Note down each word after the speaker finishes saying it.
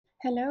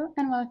Hello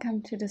and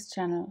welcome to this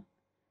channel.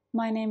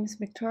 My name is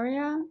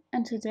Victoria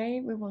and today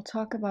we will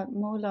talk about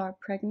molar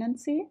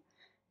pregnancy,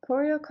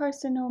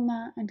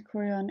 choriocarcinoma and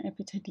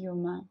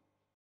chorionepithelioma.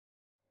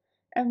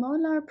 A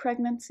molar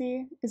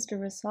pregnancy is the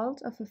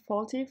result of a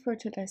faulty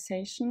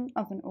fertilization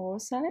of an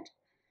oocyte,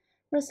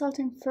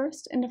 resulting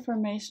first in the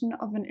formation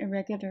of an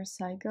irregular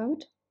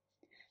zygote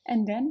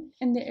and then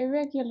in the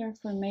irregular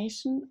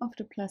formation of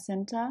the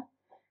placenta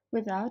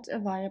without a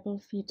viable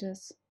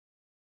fetus.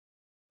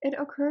 It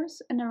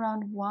occurs in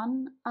around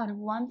 1 out of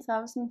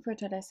 1,000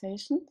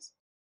 fertilizations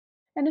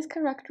and is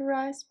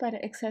characterized by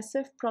the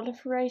excessive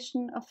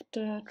proliferation of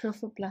the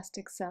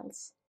trophoblastic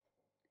cells.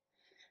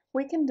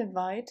 We can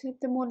divide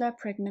the molar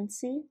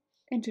pregnancy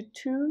into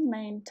two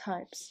main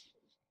types: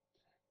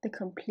 the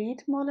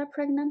complete molar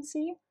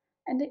pregnancy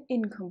and the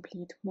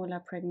incomplete molar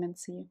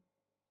pregnancy.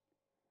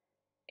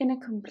 In a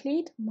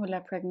complete molar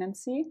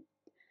pregnancy,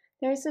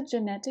 there is a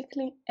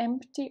genetically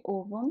empty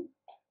ovum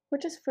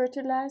which is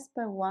fertilized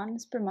by one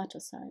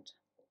spermatocyte.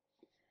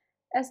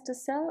 As the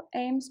cell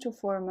aims to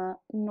form a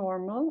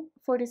normal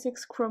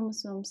 46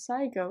 chromosome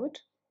zygote,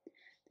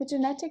 the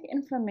genetic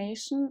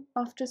information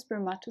of the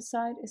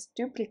spermatocyte is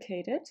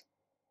duplicated,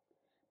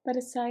 but a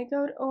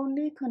zygote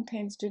only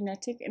contains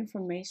genetic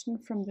information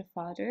from the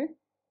father,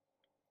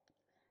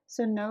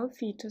 so no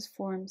fetus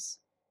forms.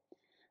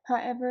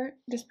 However,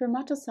 the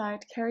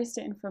spermatocyte carries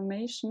the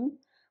information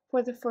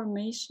for the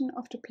formation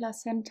of the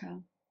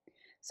placenta,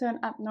 so an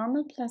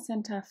abnormal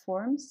placenta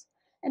forms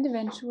and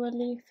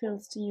eventually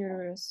fills the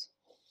uterus.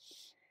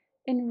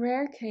 In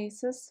rare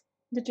cases,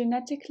 the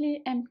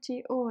genetically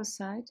empty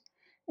oocyte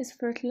is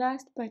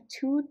fertilized by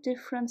two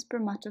different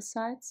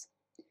spermatocytes,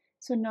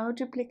 so no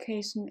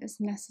duplication is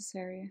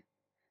necessary.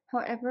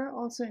 However,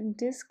 also in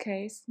this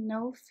case,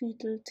 no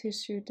fetal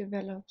tissue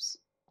develops.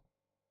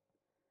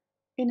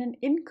 In an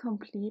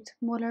incomplete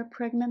molar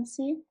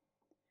pregnancy,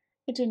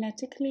 a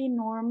genetically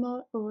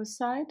normal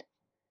oocyte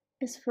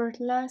is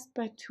fertilized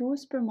by two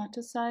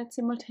spermatocytes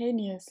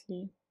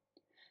simultaneously,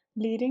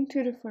 leading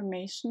to the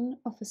formation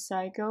of a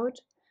zygote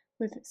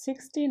with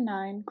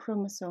 69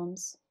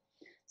 chromosomes,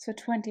 so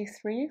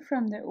 23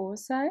 from the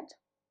oocyte,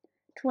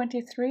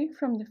 23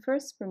 from the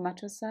first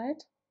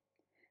spermatocyte,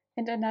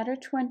 and another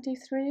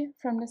 23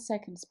 from the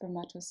second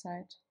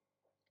spermatocyte.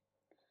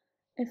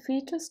 A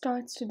fetus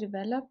starts to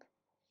develop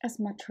as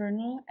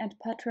maternal and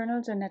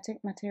paternal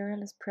genetic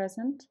material is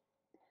present,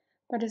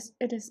 but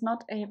it is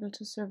not able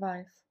to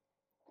survive.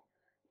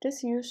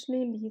 This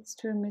usually leads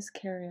to a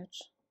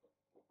miscarriage.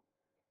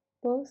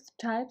 Both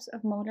types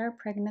of molar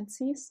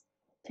pregnancies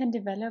can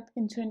develop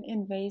into an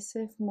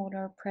invasive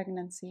molar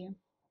pregnancy.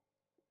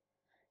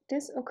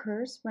 This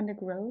occurs when the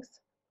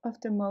growth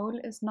of the mole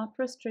is not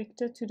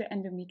restricted to the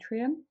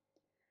endometrium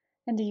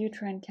and the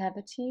uterine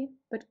cavity,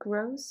 but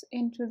grows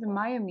into the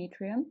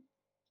myometrium,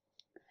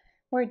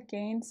 where it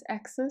gains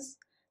access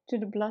to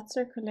the blood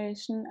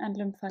circulation and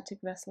lymphatic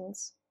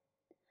vessels.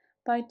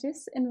 By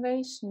this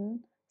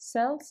invasion,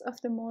 cells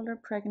of the molar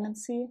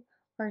pregnancy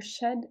are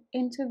shed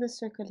into the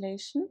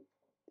circulation,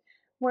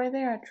 where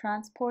they are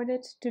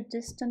transported to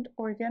distant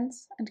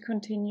organs and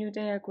continue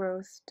their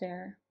growth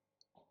there.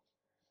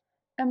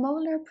 A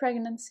molar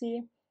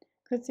pregnancy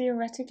could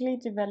theoretically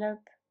develop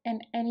in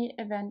any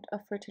event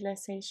of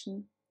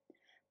fertilization,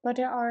 but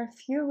there are a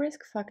few risk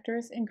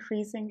factors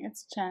increasing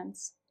its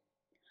chance.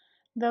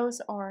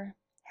 Those are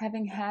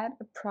having had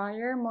a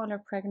prior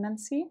molar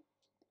pregnancy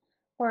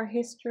or a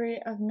history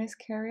of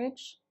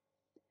miscarriage,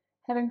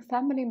 having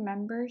family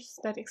members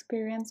that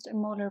experienced a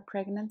molar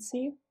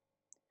pregnancy,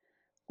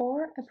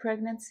 or a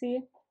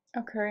pregnancy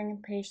occurring in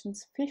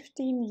patients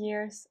 15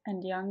 years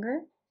and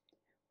younger,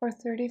 or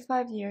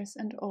 35 years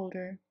and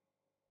older.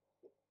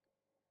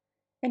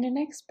 In the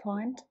next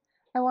point,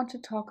 I want to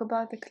talk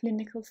about the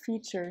clinical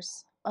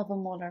features of a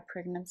molar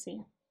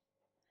pregnancy.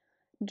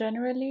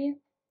 Generally,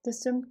 the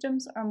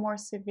symptoms are more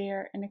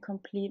severe in a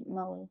complete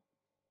mole.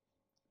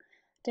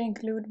 They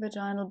include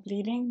vaginal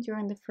bleeding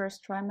during the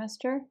first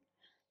trimester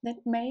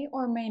that may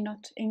or may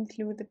not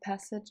include the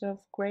passage of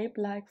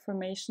grape-like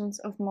formations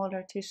of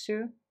molar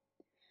tissue,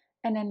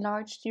 an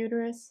enlarged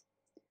uterus,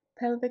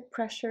 pelvic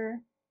pressure,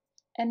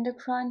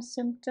 endocrine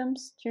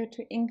symptoms due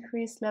to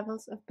increased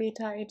levels of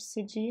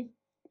beta-HCG,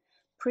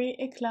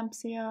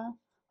 preeclampsia,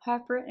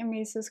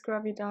 hyperemesis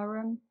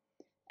gravidarum,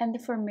 and the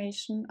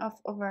formation of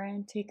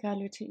ovarian theca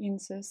lutein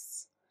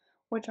cysts,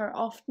 which are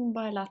often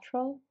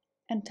bilateral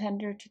and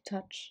tender to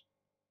touch.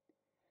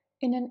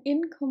 In an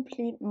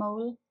incomplete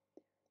mole,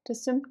 the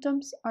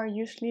symptoms are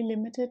usually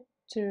limited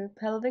to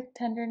pelvic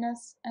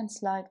tenderness and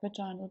slight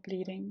vaginal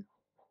bleeding.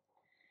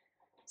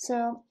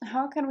 So,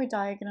 how can we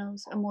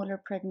diagnose a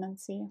molar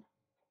pregnancy?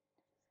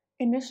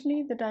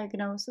 Initially, the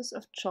diagnosis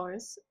of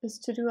choice is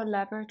to do a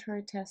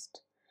laboratory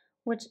test,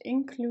 which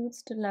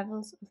includes the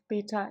levels of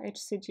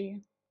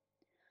beta-HCG.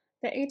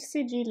 The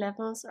HCG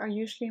levels are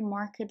usually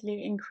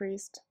markedly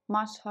increased,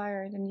 much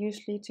higher than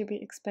usually to be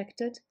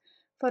expected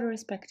for the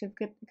respective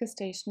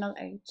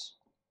gestational age.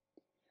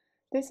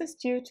 This is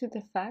due to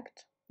the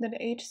fact that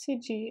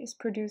HCG is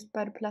produced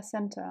by the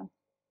placenta,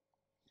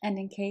 And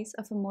in case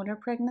of a molar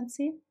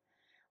pregnancy,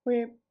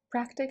 we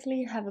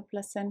practically have a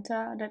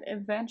placenta that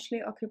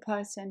eventually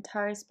occupies the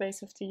entire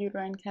space of the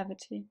uterine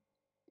cavity.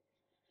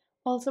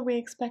 Also, we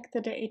expect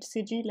that the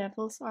HCG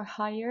levels are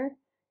higher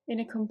in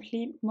a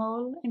complete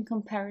mole in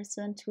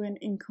comparison to an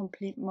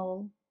incomplete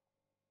mole.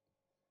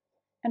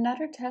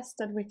 Another test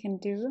that we can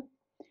do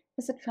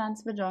is a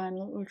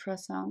transvaginal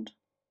ultrasound.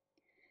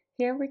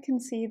 Here we can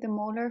see the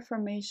molar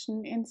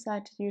formation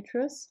inside the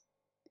uterus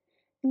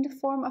in the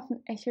form of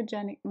an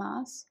echogenic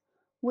mass,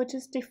 which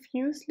is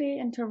diffusely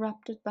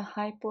interrupted by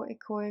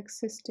hypoechoic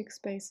cystic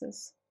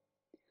spaces.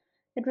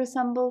 It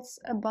resembles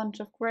a bunch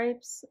of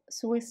grapes,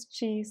 Swiss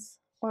cheese,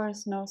 or a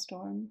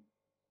snowstorm.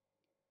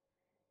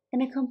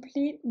 In a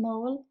complete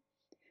mole,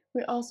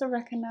 we also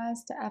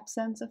recognize the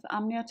absence of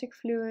amniotic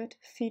fluid,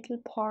 fetal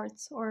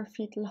parts, or a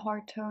fetal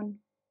heart tone.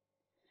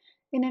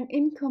 In an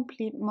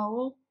incomplete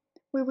mole,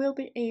 we will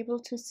be able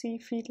to see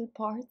fetal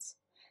parts,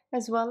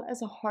 as well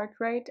as a heart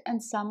rate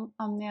and some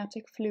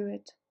amniotic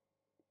fluid.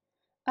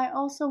 I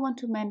also want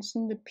to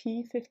mention the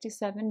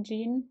p57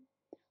 gene,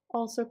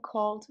 also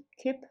called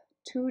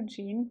KIP2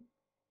 gene.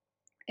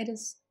 It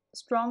is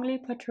strongly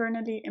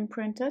paternally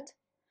imprinted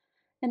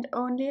and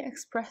only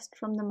expressed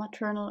from the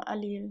maternal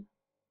allele.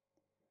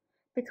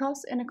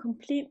 Because in a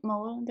complete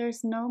mole there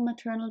is no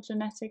maternal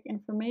genetic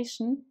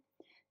information,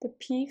 the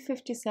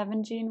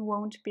p57 gene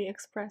won't be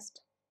expressed.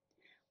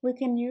 We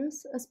can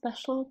use a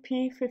special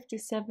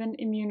p57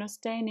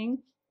 immunostaining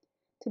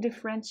to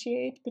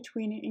differentiate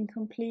between an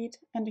incomplete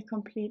and a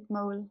complete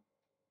mole.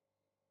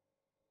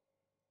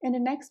 In the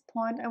next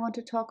point, I want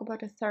to talk about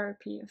the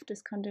therapy of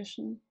this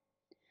condition.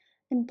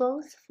 In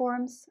both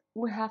forms,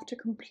 we have to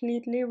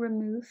completely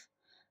remove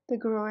the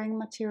growing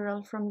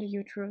material from the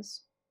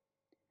uterus.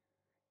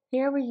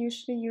 Here we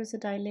usually use a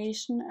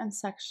dilation and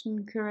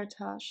section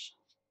curettage.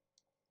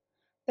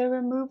 The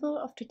removal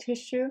of the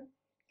tissue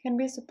can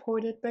be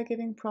supported by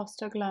giving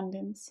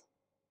prostaglandins.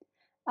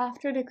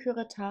 After the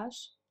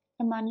curettage,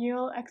 a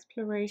manual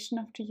exploration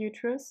of the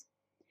uterus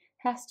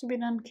has to be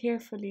done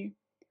carefully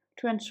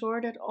to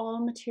ensure that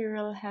all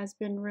material has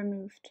been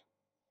removed.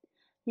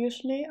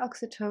 Usually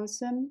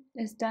oxytocin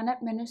is then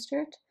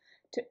administered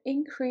to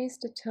increase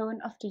the tone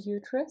of the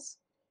uterus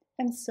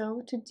and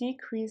so to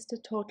decrease the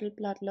total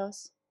blood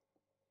loss.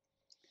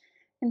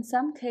 In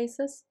some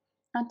cases,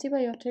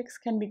 antibiotics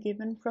can be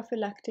given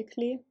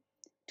prophylactically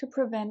to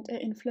prevent an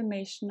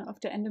inflammation of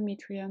the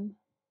endometrium.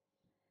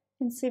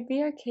 In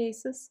severe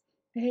cases,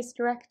 a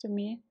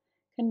hysterectomy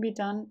can be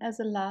done as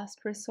a last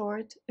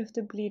resort if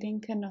the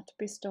bleeding cannot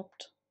be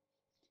stopped.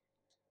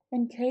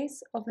 In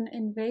case of an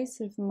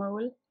invasive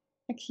mole,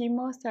 a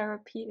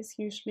chemotherapy is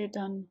usually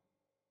done.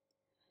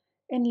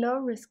 In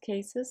low-risk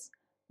cases,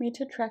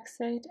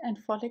 methotrexate and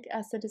folic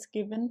acid is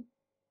given.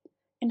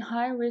 In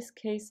high-risk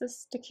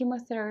cases, the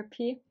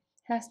chemotherapy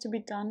has to be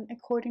done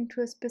according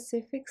to a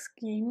specific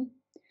scheme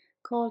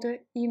called the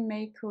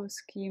EMACO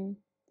scheme.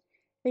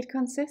 It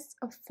consists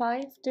of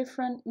 5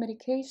 different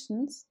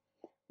medications,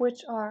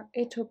 which are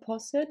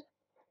etoposide,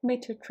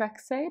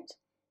 methotrexate,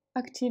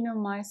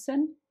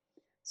 actinomycin,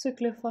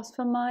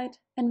 cyclophosphamide,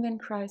 and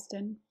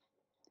vincristine.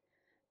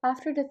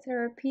 After the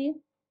therapy,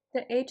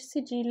 the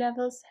HCG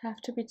levels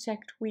have to be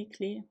checked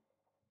weekly.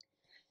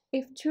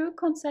 If 2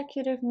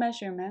 consecutive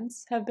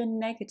measurements have been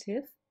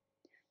negative,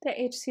 the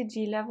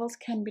HCG levels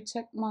can be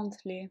checked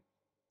monthly.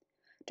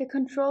 The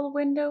control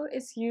window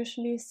is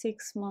usually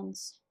 6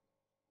 months.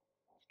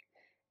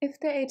 If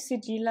the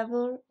HCG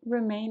level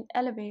remain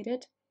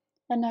elevated,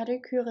 another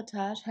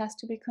curettage has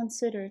to be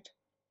considered,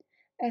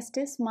 as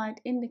this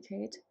might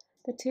indicate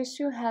the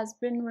tissue has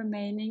been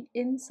remaining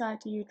inside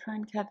the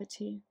uterine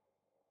cavity.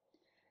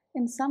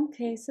 In some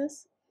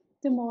cases,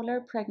 the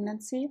molar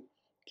pregnancy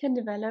can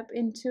develop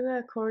into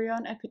a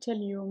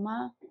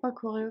chorionepithelioma or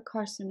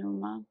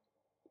choriocarcinoma.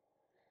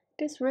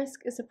 This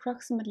risk is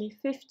approximately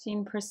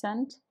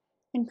 15%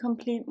 in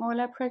complete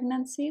molar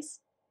pregnancies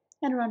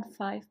and around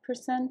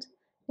 5%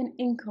 in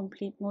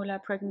incomplete molar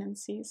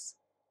pregnancies.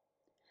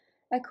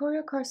 A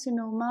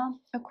choriocarcinoma,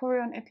 a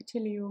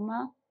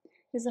chorionepithelioma,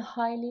 is a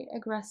highly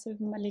aggressive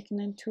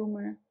malignant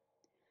tumor,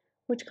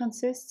 which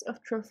consists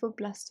of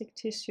trophoblastic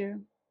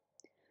tissue.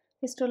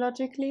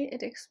 Histologically,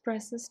 it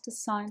expresses the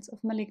signs of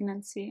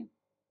malignancy.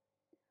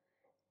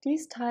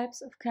 These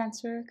types of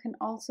cancer can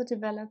also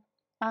develop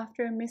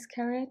after a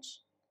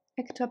miscarriage,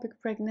 ectopic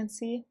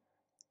pregnancy,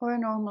 or a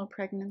normal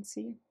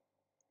pregnancy.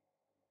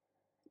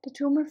 The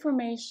tumor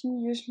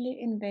formation usually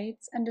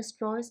invades and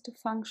destroys the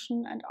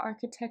function and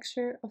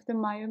architecture of the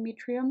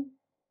myometrium,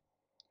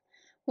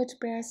 which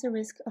bears a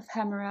risk of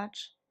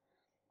hemorrhage.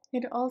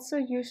 It also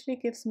usually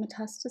gives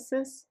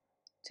metastasis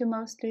to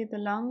mostly the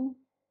lung,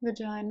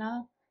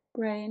 vagina,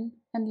 brain,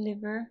 and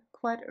liver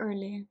quite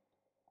early.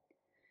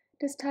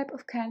 This type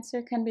of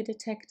cancer can be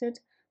detected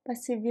by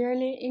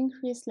severely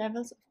increased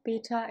levels of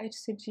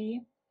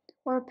beta-HCG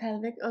or a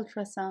pelvic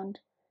ultrasound,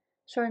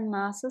 showing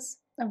masses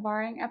of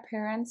varying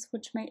appearance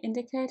which may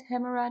indicate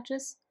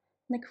hemorrhages,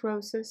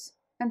 necrosis,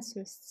 and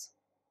cysts.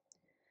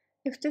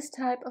 If this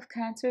type of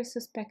cancer is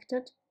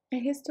suspected, A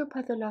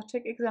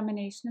histopathologic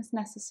examination is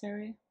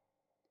necessary.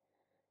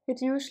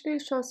 It usually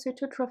shows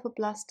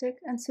cytotrophoblastic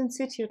and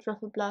syncytial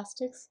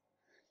trophoblastics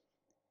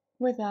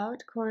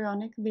without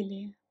chorionic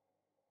villi.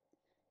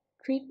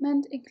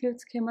 Treatment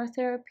includes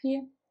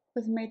chemotherapy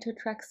with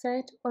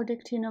methotrexate or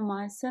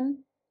dictinomycin,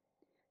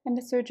 and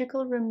a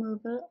surgical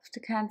removal of the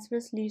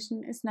cancerous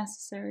lesion is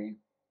necessary.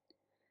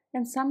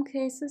 In some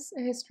cases,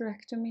 a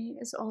hysterectomy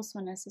is also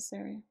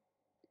necessary.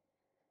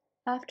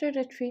 After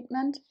the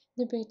treatment,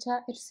 the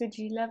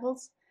beta-HCG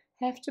levels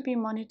have to be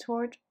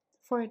monitored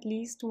for at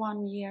least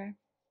 1 year.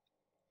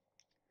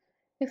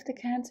 If the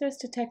cancer is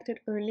detected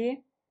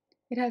early,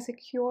 it has a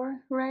cure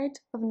rate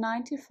of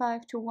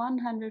 95 to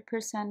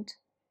 100%.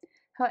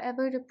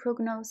 However, the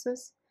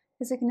prognosis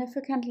is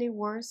significantly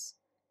worse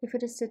if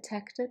it is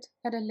detected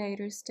at a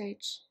later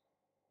stage.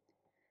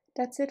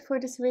 That's it for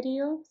this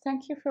video.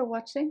 Thank you for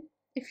watching.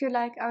 If you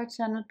like our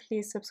channel,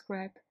 please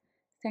subscribe.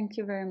 Thank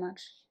you very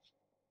much.